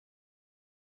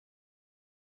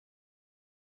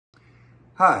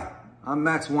Hi, I'm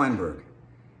Max Weinberg,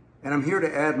 and I'm here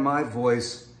to add my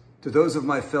voice to those of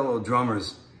my fellow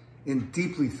drummers in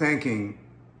deeply thanking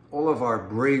all of our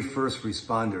brave first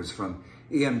responders, from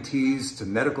EMTs to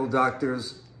medical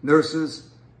doctors, nurses,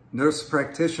 nurse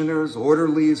practitioners,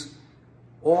 orderlies,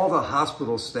 all the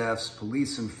hospital staffs,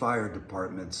 police and fire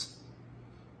departments.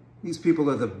 These people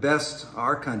are the best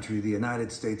our country, the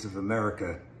United States of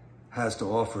America, has to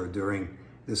offer during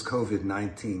this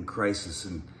COVID-19 crisis,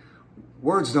 and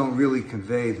words don't really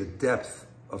convey the depth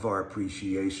of our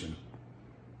appreciation.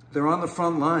 They're on the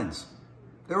front lines.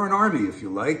 They're an army, if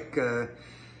you like.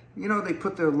 They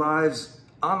put their lives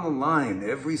on the line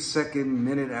every second,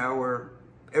 minute, hour,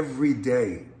 every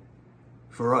day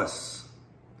for us.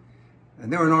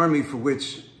 And they're an army for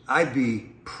which I'd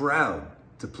be proud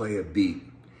to play a beat.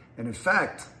 And in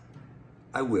fact,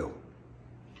 I will.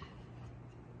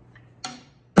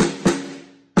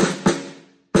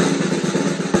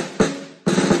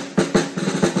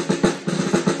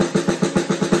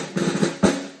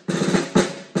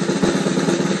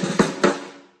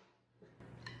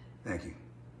 Thank you.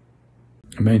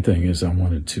 The main thing is I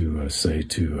wanted to say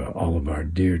to all of our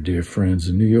dear friends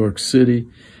in New York City,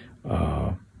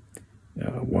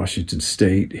 Washington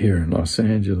State, here in Los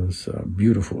Angeles,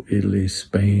 beautiful Italy,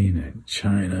 Spain, and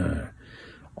China,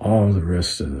 all the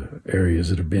rest of the areas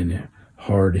that have been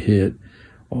hard hit,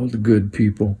 all the good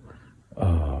people,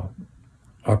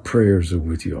 our prayers are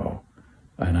with you all.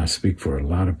 And I speak for a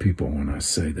lot of people when I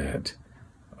say that.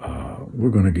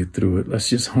 We're going to get through it. Let's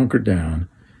just hunker down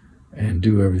and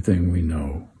do everything we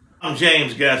know. I'm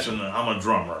James Gadson, and I'm a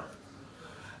drummer.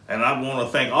 And I want to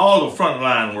thank all the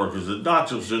frontline workers, the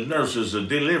doctors, the nurses, the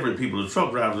delivery people, the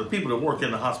truck drivers, the people that work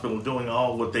in the hospital doing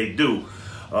all what they do.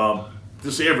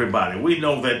 Just everybody. We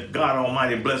know that God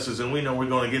Almighty blesses, and we know we're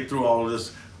going to get through all of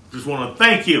this. Just want to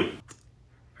thank you.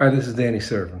 Hi, this is Danny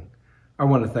Seraphine. I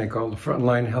want to thank all the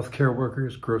frontline healthcare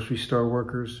workers, grocery store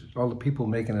workers, all the people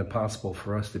making it possible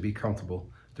for us to be comfortable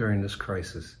during this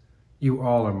crisis. You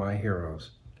all are my heroes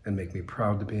and make me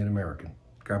proud to be an American.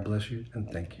 God bless you and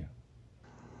thank you.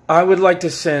 I would like to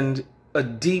send a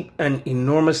deep and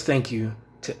enormous thank you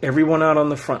to everyone out on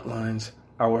the front lines,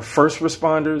 our first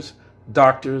responders,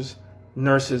 doctors,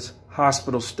 nurses,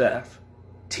 hospital staff,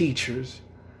 teachers,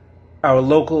 our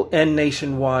local and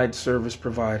nationwide service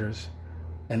providers,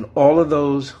 and all of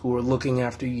those who are looking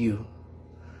after you.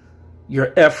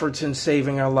 Your efforts in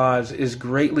saving our lives is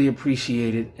greatly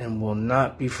appreciated and will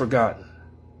not be forgotten.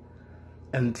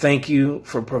 And thank you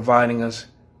for providing us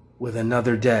with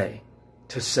another day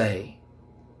to say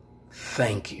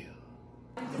thank you.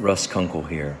 Russ, Kunkel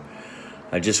here.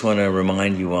 I just want to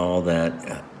remind you all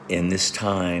that in this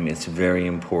time it's very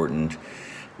important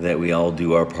that we all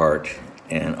do our part,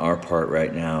 and our part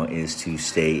right now is to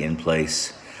stay in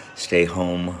place, stay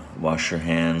home, wash your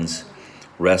hands,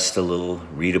 rest a little,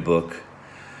 read a book,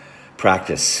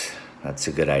 practice. That's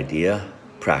a good idea.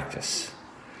 Practice.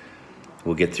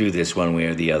 We'll get through this one way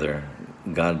or the other.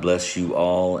 God bless you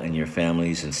all and your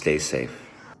families, and stay safe.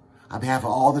 On behalf of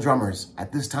all the drummers,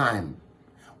 at this time,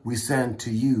 we send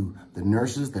to you, the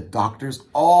nurses, the doctors,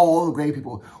 all the great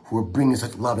people who are bringing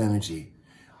such love and energy.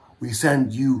 We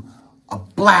send you a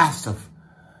blast of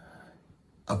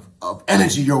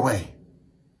energy your way.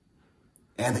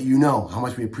 And that you know how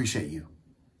much we appreciate you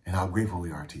and how grateful we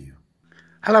are to you.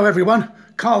 Hello everyone,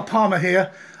 Carl Palmer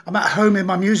here. I'm at home in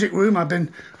my music room. I've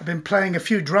been playing a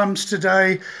few drums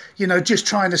today, just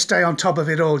trying to stay on top of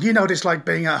it all. You know what it's like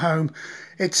being at home.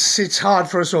 It's hard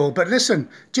for us all. But listen,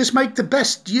 just make the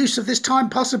best use of this time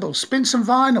possible. Spin some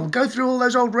vinyl, go through all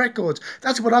those old records.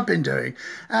 That's what I've been doing.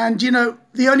 And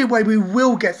the only way we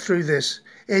will get through this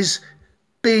is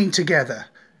being together.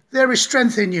 There is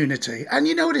strength in unity. And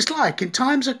you know what it's like. In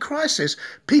times of crisis,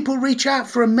 people reach out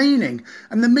for a meaning.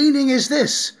 And the meaning is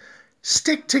this: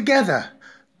 stick together,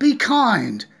 be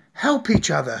kind, help each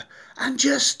other, and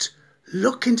just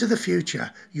look into the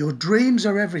future. Your dreams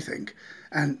are everything.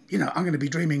 And, I'm going to be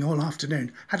dreaming all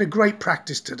afternoon. Had a great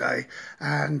practice today.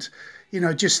 And,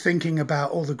 just thinking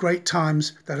about all the great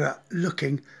times that are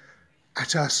looking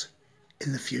at us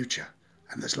in the future.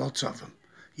 And there's lots of them.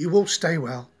 You all stay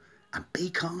well. And be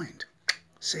kind.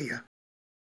 See ya.